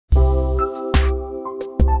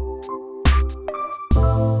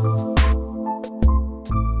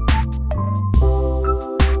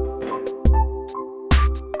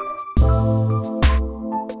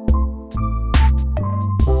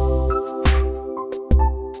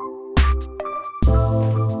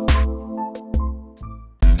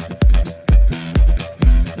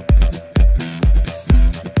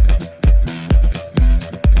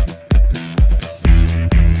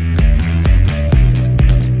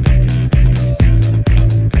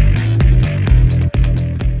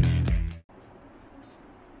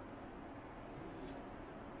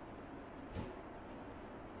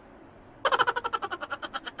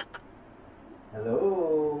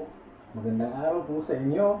araw po sa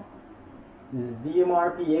inyo. This is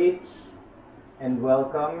DMRPH and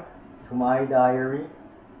welcome to my diary,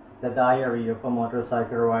 the diary of a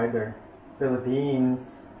motorcycle rider,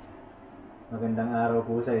 Philippines. Magandang araw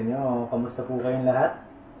po sa inyo. Kamusta po kayong lahat?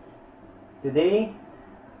 Today,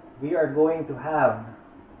 we are going to have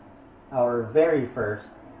our very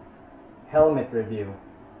first helmet review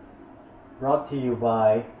brought to you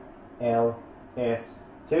by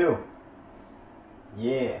LS2.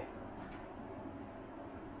 Yeah.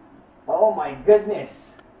 Oh my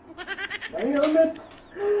goodness. My helmet.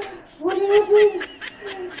 What happened?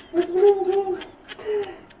 It's blinking.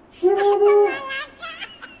 Grabe.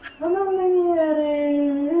 Anong nangyari?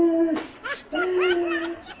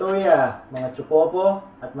 So yeah, mga chupopo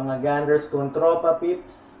at mga ganders kong tropa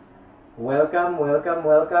peeps, welcome.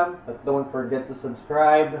 But don't forget to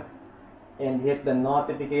subscribe and hit the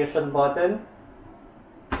notification button.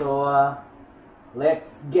 So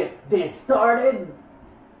let's get this started.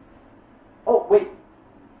 Oh wait,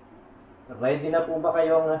 ready na po ba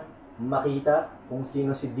kayong makita kung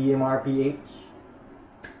sino si DMRPH?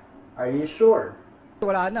 Are you sure?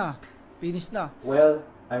 Wala na, finish na. Well,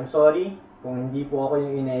 I'm sorry kung hindi po ako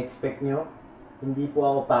yung ina-expect nyo. Hindi po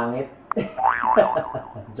ako pangit.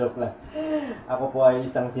 Joke lang. Ako po ay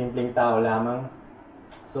isang simpleng tao lamang.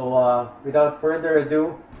 So, without further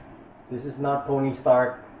ado, this is not Tony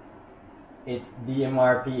Stark. It's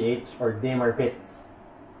DMRPH or DMRPH.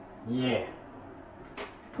 Yeah.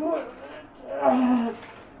 Tama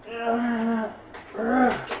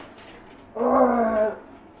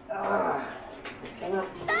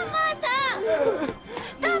na!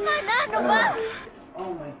 Tama na! Ano ba?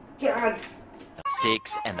 Oh my God!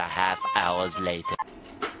 6.5 hours later.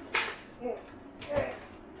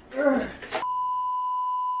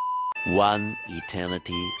 One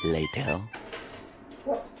eternity later.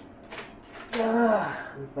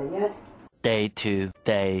 Ano ba yan? Day 2,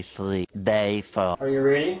 day 3, day 4. Are you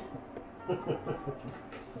ready?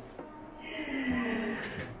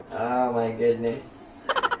 Oh my goodness.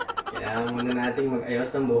 Kailangan muna natin mag-ayos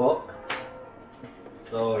ng buhok.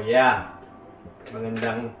 So yeah.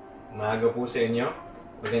 Magandang umaga po sa inyo.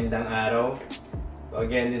 Magandang araw. So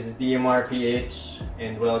again, this is DMRPH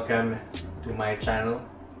and welcome to my channel,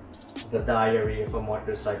 The Diary of a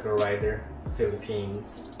Motorcycle Rider,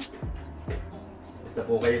 Philippines. Basta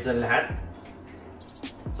po kayo dyan lahat.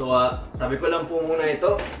 So, tabi ko lang po muna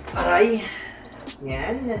ito. Aray!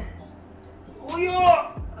 Yan. Uyo!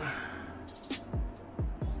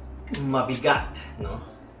 Mabigat, no?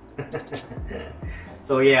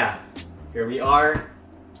 So, yeah. Here we are.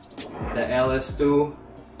 The LS2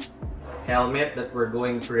 helmet that we're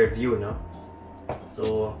going to review, no?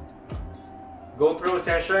 So, GoPro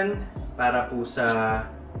session para po sa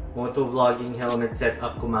motovlogging helmet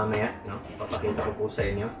setup ko mamaya, no? Papakita ko po sa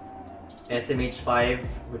inyo. SMH5,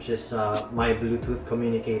 which is my Bluetooth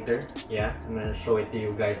communicator. Yeah, I'm gonna show it to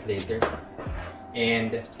you guys later.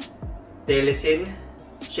 And Telesin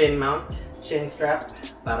chin mount, chin strap,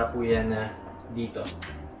 para po yan dito,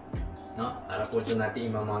 no? Para po dyan natin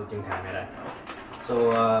i-mount yung camera.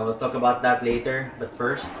 So we'll talk about that later. But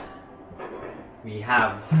first, we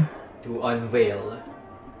have to unveil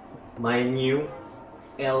my new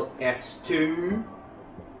LS2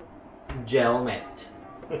 gelmet.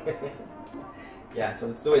 Yeah,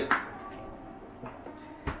 so let's do it.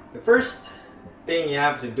 The first thing you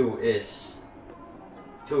have to do is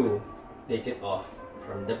to take it off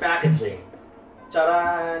from the packaging.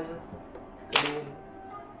 Charan!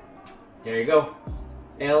 There you go.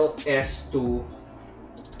 LS2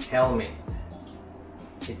 helmet.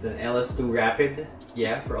 It's an LS2 Rapid.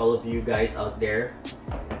 Yeah, for all of you guys out there.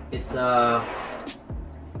 It's a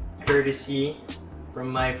courtesy from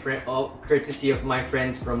my friend, courtesy of my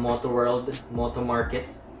friends from Moto World, Moto Market,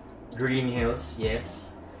 Green Hills.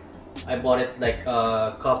 Yes, I bought it like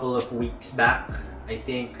a couple of weeks back. I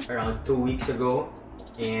think around 2 weeks ago,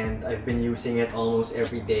 and I've been using it almost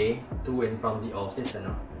every day to and from the office, you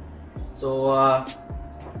know. So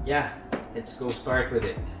yeah, let's go start with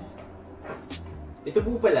it. Ito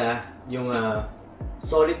po pala yung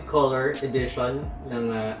solid color edition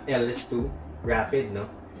ng LS2 Rapid, no?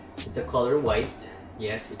 It's a color white.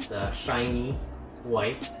 Yes, it's a shiny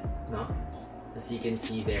white, no? As you can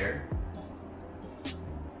see there.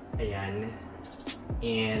 Ayan.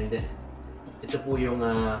 And ito po yung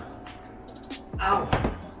ow!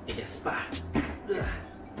 Tigas pa.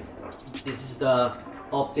 This is the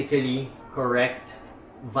optically correct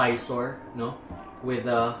visor, no? With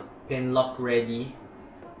a pin lock ready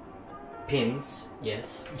pins.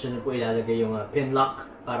 Yes, dyan po ilalagay yung pin lock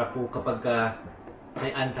para po kapag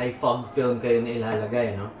may anti-fog film kayo na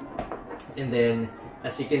ilalagay, no? And then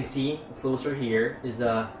as you can see closer here is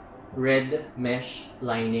a red mesh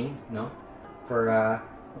lining, no? For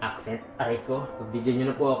accent. Aray ko, pagbigyan nyo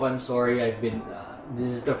na po ako. I'm sorry, I've been this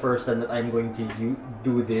is the first time that I'm going to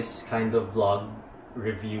do this kind of vlog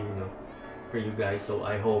review, no, for you guys. So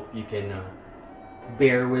I hope you can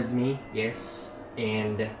bear with me, yes,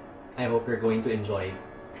 and I hope you're going to enjoy.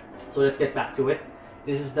 So let's get back to it.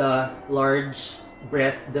 This is the large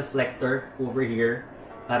breath deflector over here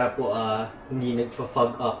para po hindi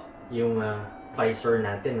nagfa-fog up yung visor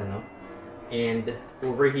natin, ano. And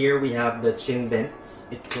over here we have the chin vents.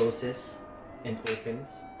 It closes and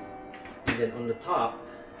opens. And then on the top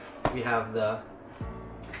we have the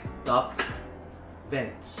top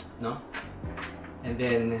vents, no? And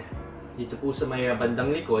then dito po sa may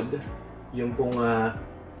bandang likod, yung pong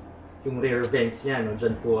yung rear vents niya, no?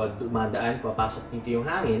 Diyan po dumadaan, papasok dito yung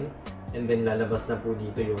hangin, and then lalabas na po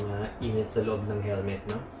dito yung init sa loob ng helmet,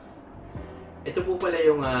 no? Ito po pala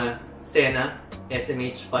yung Sena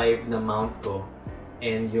SMH5 na mount ko,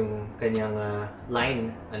 and yung kanyang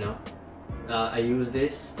line, ano. I use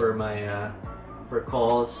this for my for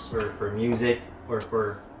calls or for music or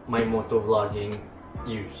for my motovlogging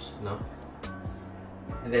use, no?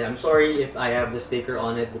 And then I'm sorry if I have the sticker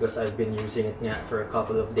on it because I've been using it nga for a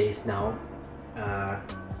couple of days now.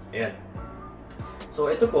 Ayan.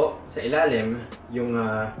 So ito po sa ilalim yung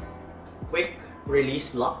quick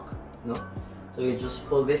release lock, no? So you just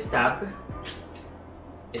pull this tab,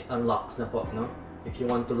 it unlocks na po, no? If you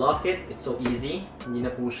want to lock it, it's so easy. Hindi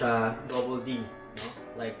na po siya double D, no?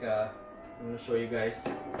 Like I'm gonna show you guys.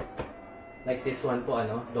 Like this one po,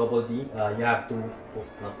 ano, double D. You have to hook,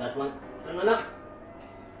 not that one. Ano lang?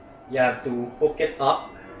 You have to hook it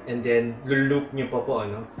up and then loop nyo po,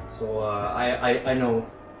 ano. So I know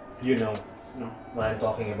you know what I'm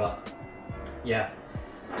talking about. Yeah.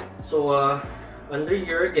 So under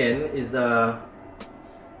here again is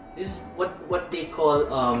this is what they call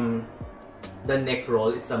the neck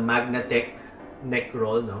roll. It's a Magnatech neck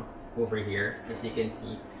roll, no? Over here, as you can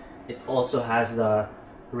see, it also has the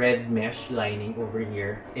red mesh lining over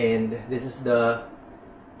here, and this is the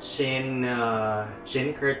chin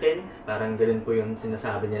curtain. Parang ganun po yung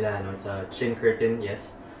sinasabi nila, no? It's a chin curtain,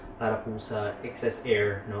 yes, para po sa excess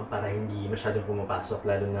air, no? Para hindi masyadong pumapasok,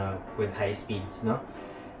 lalo na with high speeds, no?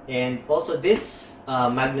 And also this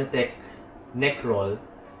Magnatech neck roll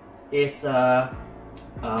is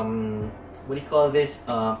what do you call this?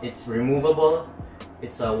 It's removable,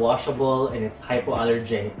 it's washable, and it's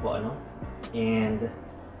hypoallergenic po, ano? And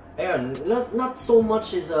ayun, not so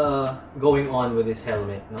much is going on with this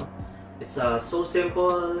helmet, no? It's so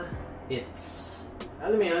simple. It's,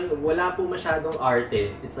 alam mo yun, wala po masyadong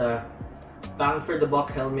arte. It's a bang for the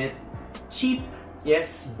buck helmet. Cheap,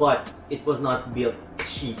 yes, but it was not built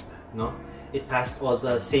cheap, no? It passed all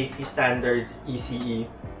the safety standards, ECE,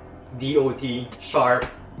 DOT, Sharp,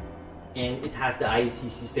 and it has the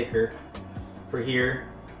ICC sticker for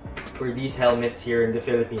here, for these helmets here in the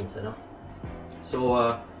Philippines, ano? So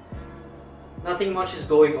nothing much is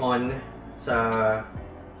going on sa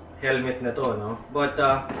helmet na to, no? But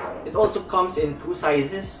it also comes in 2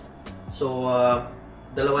 sizes. So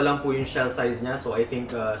dalawa lang po yung shell size niya. So I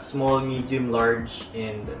think small, medium, large,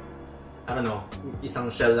 and I don't know,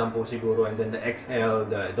 isang shell lang po siguro, and then the XL,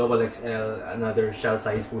 the double XL, another shell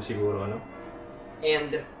size po siguro, no?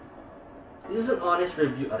 And this is an honest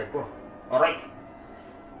review. Aray po. Alright.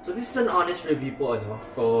 So this is an honest review po, ano,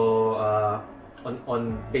 for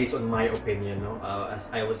based on my opinion, no? As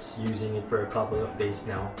I was using it for a couple of days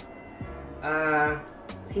now.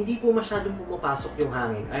 Hindi po masyadong pumapasok yung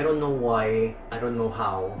hangin. I don't know why, I don't know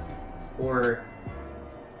how, or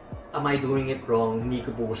am I doing it wrong? Hindi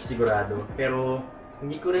ko po sigurado. Pero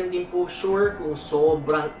hindi ko rin din po sure kung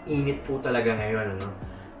sobrang init po talaga ngayon, ano?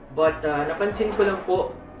 But napansin ko lang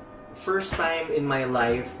po, first time in my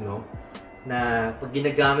life, no, na pag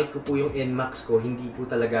ginagamit ko po yung NMAX ko, hindi po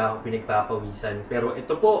talaga ako pinagpapawisan. Pero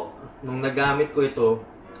ito po, nung nagamit ko ito,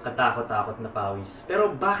 katakot-takot na pawis.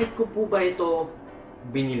 Pero bakit ko po ba ito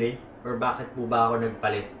binili? Or bakit po ba ako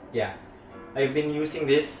nagpalit? Yeah, I've been using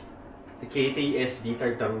this, the KTSD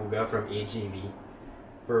Tartaruga from AGV,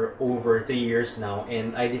 for over 3 years now,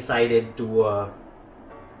 and I decided to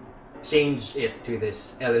change it to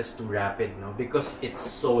this LS2 Rapid, no, because it's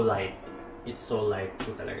so light. It's so light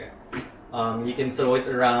po talaga. You can throw it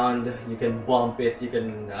around, you can bump it, you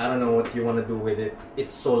can, I don't know what you want to do with it.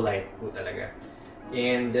 It's so light po talaga.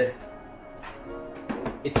 And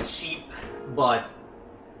it's cheap, but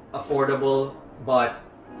affordable, but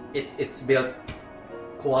it's built,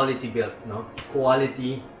 quality built, no?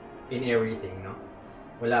 Quality in everything, no?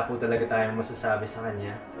 Wala po talaga tayong masasabi sa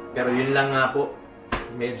kanya. Pero yun lang nga po,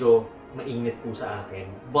 medyo mainit po sa akin.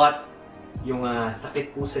 But, yung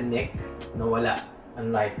sakit po sa neck, nawala.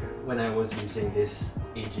 Unlike when I was using this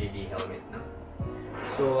AGV helmet. No?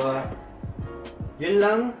 So, yun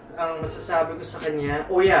lang ang masasabi ko sa kanya.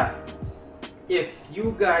 Oh yeah, if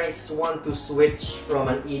you guys want to switch from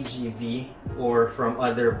an AGV or from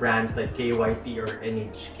other brands like KYT or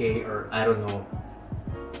NHK or I don't know,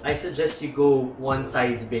 I suggest you go one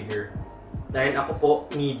size bigger. Dahil ako po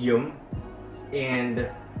medium and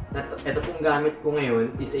ito pong gamit ko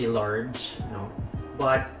ngayon is a large, no?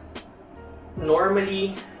 But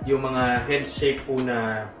normally, yung mga head shape po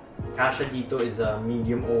na kasha dito is a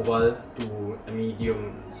medium oval to a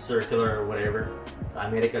medium circular or whatever.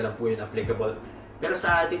 Sa Amerika lang po yun applicable. Pero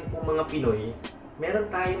sa ating po mga Pinoy,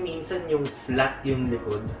 meron tayo minsan yung flat yung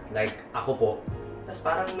likod. Like ako po. Tapos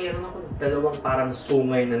parang meron akong dalawang parang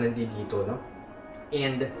sungay na nandito, no?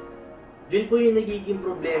 And yun po yung nagiging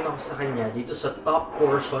problema ko sa kanya. Dito sa top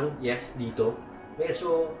portion, yes, dito.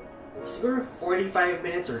 Medyo siguro 45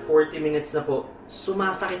 minutes or 40 minutes na po,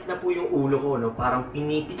 sumasakit na po yung ulo ko, no? Parang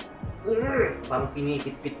pinipit-pit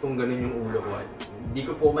kung ganun yung ulo ko. Hindi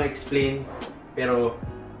ko po ma-explain, pero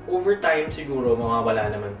over time siguro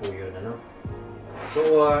mawawala naman po yun, ano?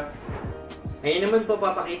 So, ngayon naman po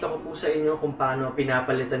papakita ko po sa inyo kung paano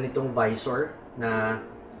pinapalitan itong visor na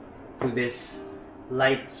to this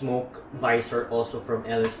light smoke visor, also from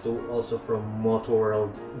LS2, also from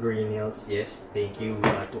Motovlog Green Hills. Yes, thank you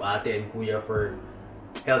to Ate and Kuya for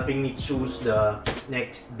helping me choose the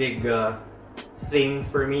next big thing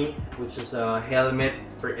for me, which is a helmet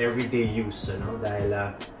for everyday use, ano? Dahil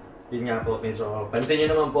yun nga po, medyo pansin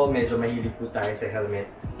nyo naman po, medyo mahilig po tayo sa helmet,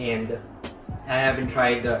 and I haven't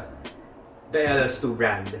tried the LS2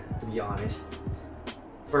 brand, to be honest.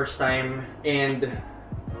 First time, and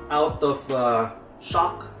out of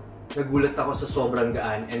shock, nagulat ako sa sobrang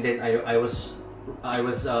gaan, and then I was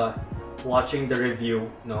watching the review,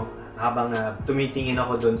 no, habang tumitingin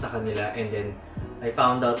ako doon sa kanila, and then I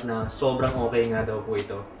found out na sobrang okay nga daw po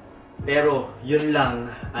ito. Pero yun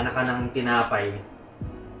lang, anak ka ng tinapay,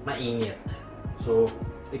 mainit. So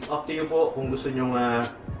it's up to you po kung gusto nyo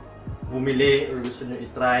bumili or gusto nyo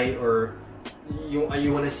i-try, or yung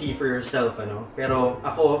you wanna see for yourself, ano. Pero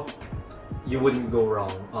ako, you wouldn't go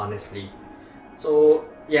wrong, honestly. So,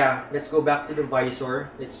 yeah, let's go back to the visor.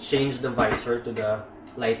 Let's change the visor to the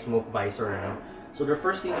light smoke visor. Ano? So, the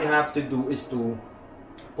first thing you have to do is to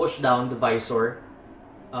push down the visor.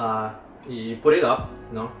 You put it up,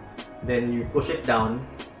 no? Then you push it down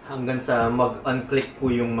hanggang sa mag-unclick po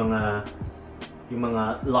yung mga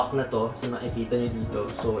lock na to. So, nakikita nyo dito.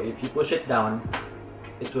 So, if you push it down,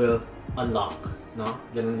 it will unlock, no?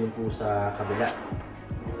 Ganun din po sa kabila.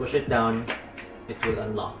 If you push it down, it will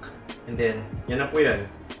unlock. And then, yan na po yun.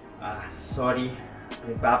 Sorry,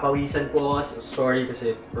 nagpapawisan po ako. Sorry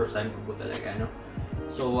kasi first time ko po talaga, no?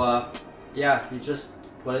 So, yeah, you just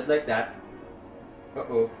put it like that.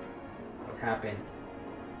 Uh-oh. What happened?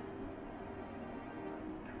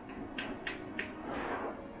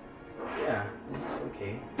 Yeah, this is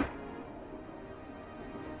okay.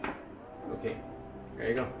 Okay, there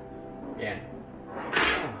you go. Yan.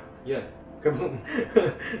 Yun. Kaboom.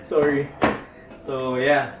 Sorry. So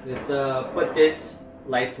yeah, let's put this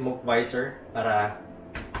light smoke visor para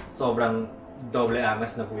sobrang doble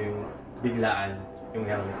angas na po yung biglaan yung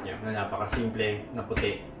helmet niya, na napaka-simple na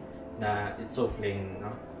puti, na it's so plain, no?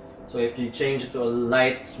 So if you change to a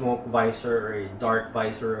light smoke visor or a dark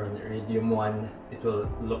visor or an iridium one, it will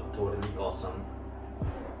look totally awesome.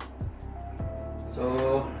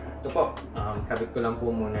 So ito po, kabit ko lang po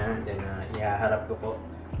muna, then ihaharap ko po.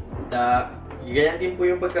 Ganyan din po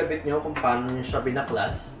yung pagkabit nyo kung paano nyo siya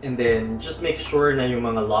binaklas, and then just make sure na yung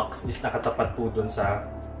mga locks is nakatapat po dun sa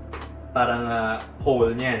parang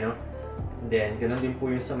hole niya, no? And then ganoon din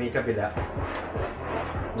po yung sa may kabila,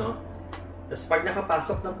 no? Tapos pag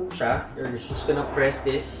nakapasok na po siya, you're just gonna press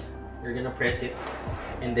this, you're gonna press it,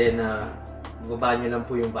 and then baba nyo lang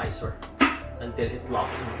po yung visor until it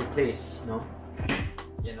locks into place, no?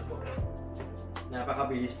 Yan na po.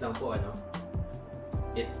 Napakabilis lang po, ano?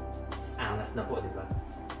 It's angas na po, di ba?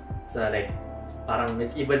 So like, parang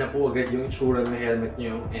nag-iba na po agad yung itsura ng helmet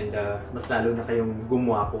nyo, and mas lalo na kayong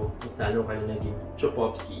gumwapo, mas lalo kayong naging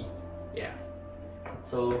Chopovsky. Yeah.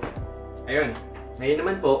 So, ayun. Ngayon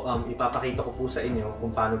naman po, ipapakita ko po sa inyo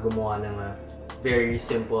kung paano gumawa ng very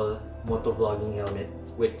simple motovlogging helmet,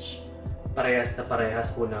 which parehas na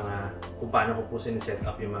parehas po ng kung paano ko po siniset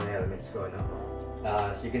up yung mga helmets ko, no?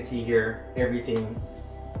 So you can see here, everything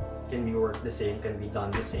can be worked the same, can be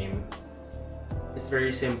done the same. It's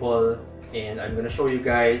very simple, and I'm gonna show you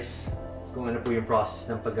guys kung ano po yung process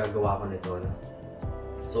ng paggagawa ko nito, no?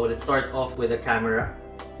 So let's start off with the camera.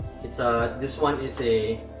 This one is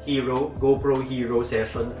a GoPro Hero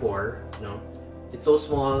Session 4, no? It's so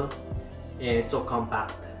small and it's so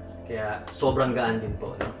compact, kaya sobrang gaan din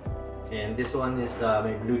po, no? And this one is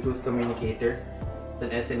my Bluetooth communicator. It's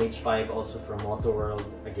an SMH5 also from Motovlog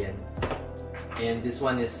again. And this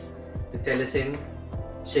one is the Telesin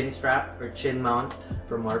chin strap or chin mount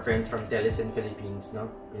from our friends from Telesin Philippines, no?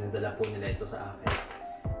 Pinadala po nila ito sa akin.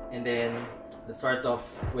 And then let's start off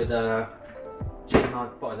with a chin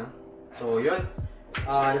mount po, no? So yun,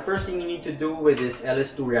 the first thing you need to do with this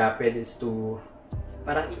LS2 Rapid is to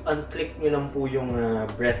parang i-unclick nyo lang po yung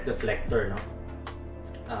breath deflector, no?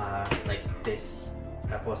 Like this.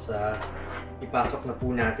 Tapos ipasok na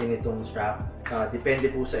po natin itong strap.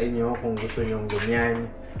 Depende po sa inyo kung gusto nyo ganyan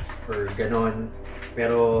or ganon.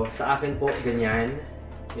 Pero sa akin po ganyan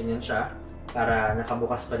siya para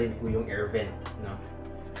nakabukas pa rin po yung air vent, no?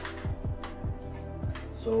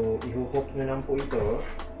 So i-hook nyo lang po ito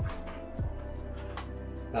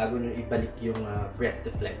bago nyo ibalik yung breath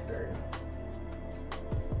deflector.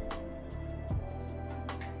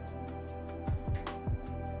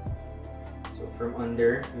 So from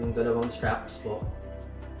under, yung dalawang straps po,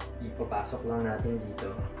 ipapasok lang natin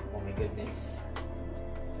dito. Oh my goodness.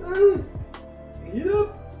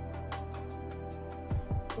 Hirap!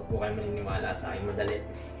 Huwag po kayo maniniwala sa akin, madali.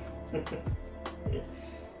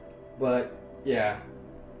 But yeah,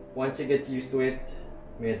 once you get used to it,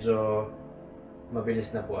 medyo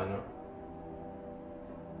mabilis na po, ano.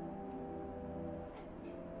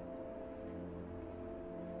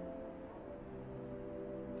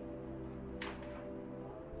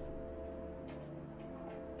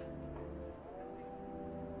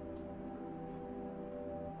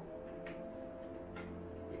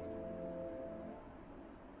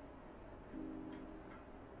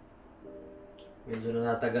 Medyo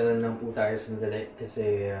natagalan lang po tayo sandali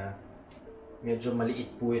kasi medyo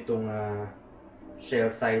maliit po itong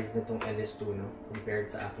shell size nitong LS2, no,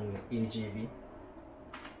 compared sa aking AGV.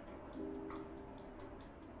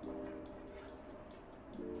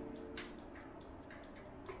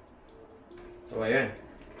 So ayun,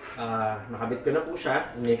 nakabit ko na po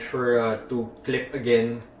siya. Make sure to clip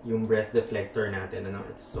again yung breath deflector natin, ano?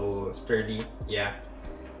 It's so sturdy, yeah.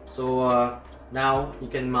 So now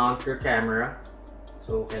you can mount your camera.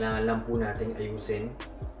 So kailangan lang po natin ayusin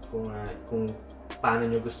kung paano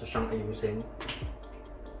nyo gusto siyang ayusin.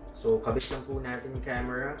 So kabit lang po natin yung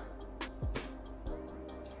camera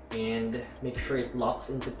and make sure it locks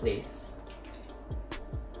into place.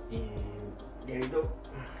 And there you go.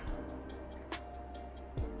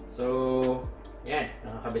 So yan,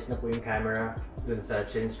 nakakabit na po yung camera dun sa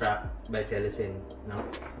chin strap by Telesin, no?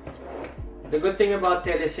 The good thing about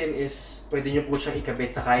Telesin is pwede nyo po siyang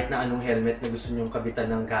ikabit sa kahit na anong helmet na gusto nyong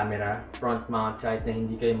kabitan ng camera, front mount, kahit na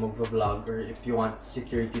hindi kayo mag-vlog, or if you want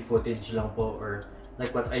security footage lang po, or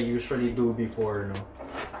like what I usually do before, no?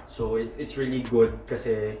 So it's really good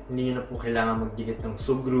kasi hindi nyo na po kailangan magdikit ng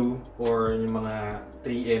sugru or yung mga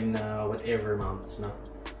 3M na whatever mounts, no?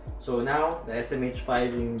 So now, the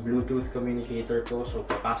SMH5 yung Bluetooth communicator ko, so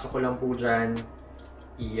papasok ko lang po dyan,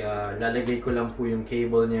 ilalagay ko lang po yung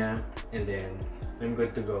cable niya, and then I'm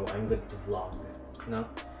good to go. I'm good to vlog, no?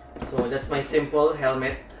 So that's my simple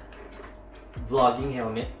helmet, vlogging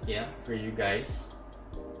helmet, yeah, for you guys.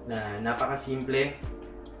 Na napaka-simple,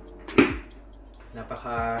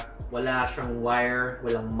 wala siyang wire,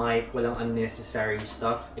 walang mic, walang unnecessary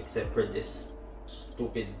stuff except for this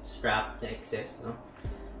stupid strap na excess, no?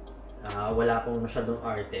 Wala pong masyadong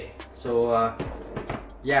arte. So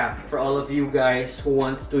yeah, for all of you guys who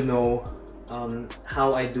want to know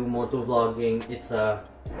how I do motovlogging, it's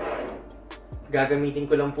gagamitin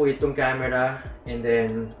ko lang po itong camera, and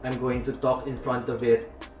then I'm going to talk in front of it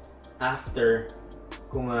after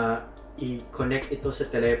kung i-connect ito sa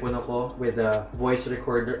telepono ko with a voice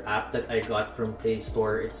recorder app that I got from Play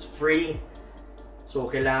Store. It's free. So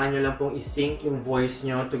kailangan nyo lang pong i-sync yung voice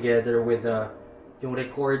nyo together with yung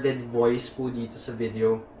recorded voice po dito sa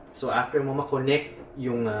video. So after mo ma-connect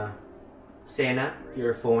yung Sena to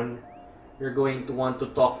your phone, you're going to want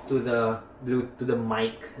to talk to the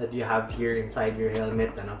mic that you have here inside your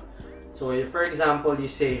helmet, ano? So if for example you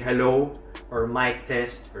say hello or mic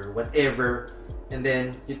test or whatever, and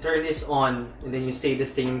then you turn this on and then you say the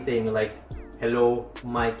same thing like hello,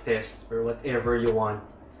 mic test or whatever you want,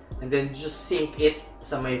 and then just sync it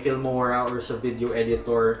sa may Filmora or sa video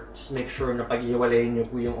editor. Just make sure na pag-iwalayin nyo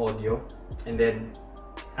po yung audio, and then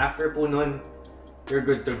after po nun, you're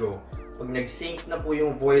good to go. Pag nag-sync na po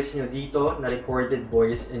yung voice nyo dito, na recorded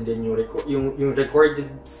voice, and then yung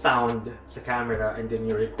recorded sound sa camera, and then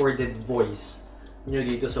yung recorded voice nyo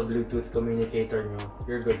dito sa Bluetooth communicator nyo,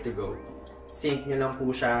 you're good to go. sync nyo lang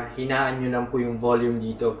po siya, hinaan nyo lang po yung volume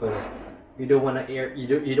dito because you don't want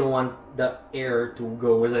the air to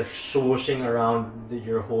go like swooshing around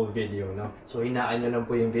your whole video, no? So hinaan nyo lang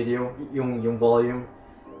po yung video, yung volume,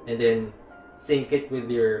 and then sync it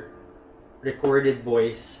with your recorded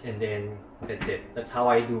voice, and then that's it. That's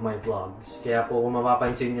how I do my vlogs. Kaya po kung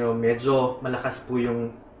mapapansin nyo, medyo malakas po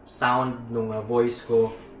yung sound ng voice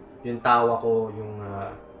ko, yung tawa ko, yung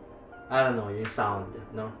I don't know, yung sound,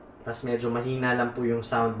 no? Tapos medyo mahina lang po yung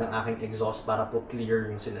sound ng aking exhaust para po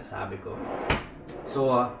clear yung sinasabi ko.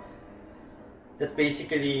 So, that's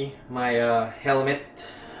basically my helmet.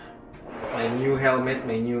 My new helmet,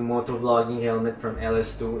 my new motovlogging helmet from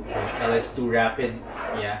LS2. LS2 Rapid,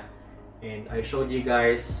 yeah. And I showed you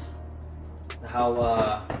guys how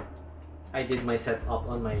I did my setup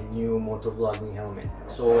on my new motovlogging helmet.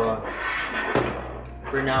 So,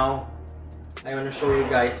 for now, I want to show you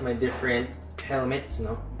guys my different helmets,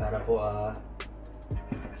 no? Para po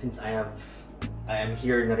since I am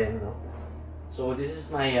here na rin, no? So this is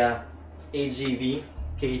my AGV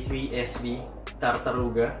K3 SB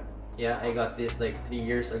Tartaruga. Yeah, I got this like 3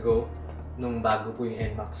 years ago nung bago po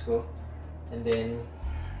yung NMAX ko. And then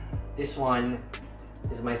this one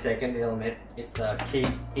is my second helmet. It's a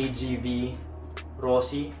AGV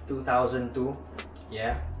Rossi 2002.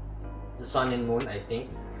 Yeah, the Sun and Moon, I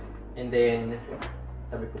think. And then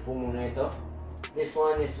tabi ko po muna ito. This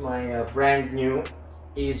one is my brand new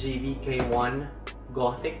AGV K1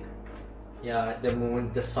 Gothic. Yeah, the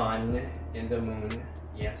moon, the sun, and the moon.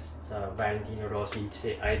 Yes, it's Valentino Rossi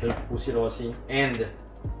kasi idol po si Rossi. And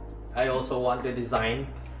I also want to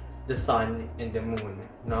design the sun and the moon,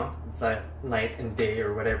 no? It's a night and day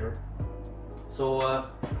or whatever. So,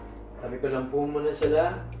 tabi ko lang po muna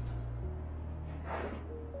sila.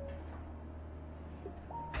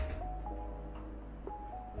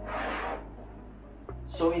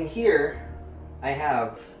 So in here, I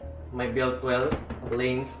have my Built-Well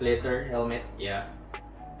lane splitter helmet. Yeah,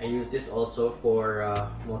 I use this also for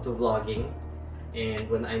motovlogging, and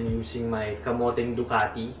when I'm using my kamoteng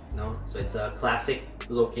Ducati, no. So it's a classic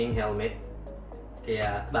looking helmet.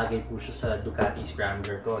 Kaya bagay po siya sa Ducati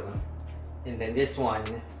Scrambler ko, no. And then this one,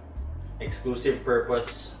 exclusive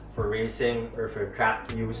purpose for racing or for track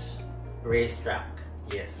use, race track.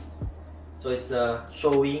 Yes. So it's a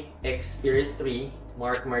Shoei X Spirit 3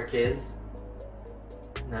 Marc Marquez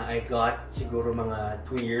na I got siguro mga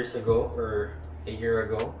 2 years ago or a year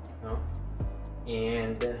ago, no?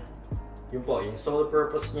 And yun po, yung sole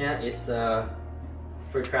purpose niya is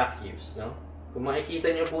for track use, no? Kung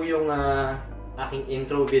makikita niyo po yung aking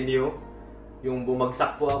intro video, yung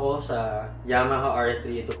bumagsak po ako sa Yamaha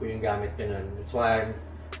R3, ito po yung gamit ko nun. That's why I'm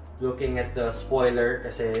looking at the spoiler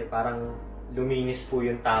kasi parang luminis po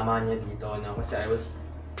yung tama niya dito, no? Kasi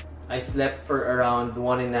I slept for around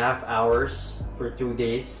 1.5 hours for 2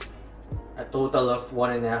 days. A total of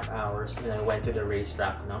 1.5 hours when I went to the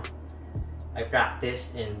racetrack, no? I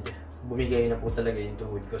practiced and bumigay na po talaga yung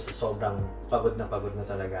tuhod ko sa sobrang pagod na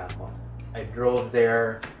talaga ako. I drove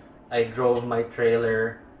there, I drove my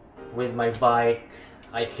trailer with my bike,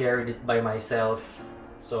 I carried it by myself.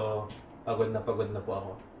 So, pagod na po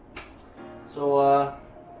ako. So,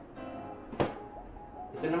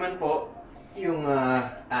 ito naman po yung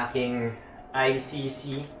aking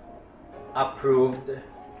ICC approved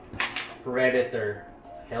Predator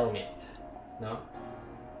helmet, no?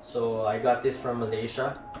 So I got this from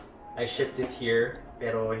Malaysia. I shipped it here,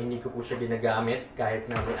 pero hindi ko po siya ginagamit kahit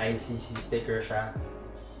na may ICC sticker siya.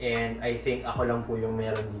 And I think ako lang po yung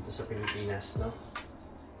meron dito sa Pilipinas, no?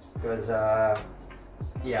 Because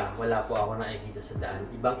yeah, wala po ako nakikita sa daan.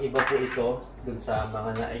 Ibang-iba po ito dun sa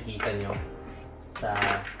mga nakikita nyo sa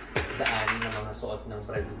daan ng mga suot ng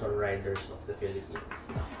Predator riders of the Philippines.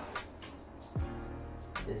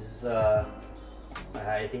 This is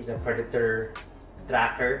I think the Predator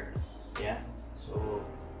tracker. Yeah. So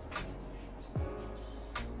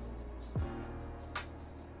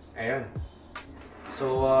ayun.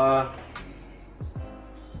 So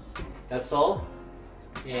that's all.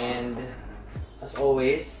 And as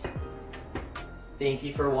always, thank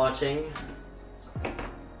you for watching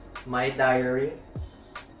my diary,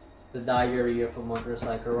 the diary of a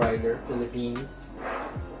motorcycle rider, Philippines,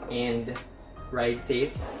 and ride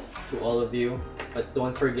safe to all of you. But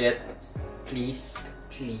don't forget, please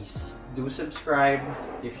do subscribe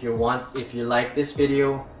if you like this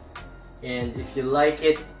video, and if you like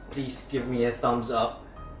it, please give me a thumbs up,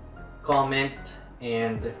 comment,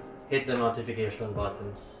 and hit the notification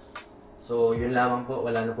button. So yun lamang po,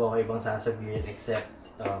 wala na po ako ibang sasabihin except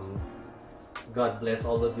God bless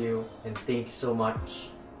all of you and thank you so much.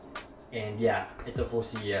 And yeah, ito po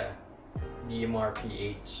si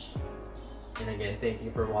DMRPH. And again, thank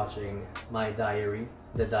you for watching my diary,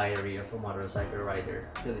 the diary of a motorcycle rider,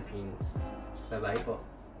 Philippines. Bye-bye po.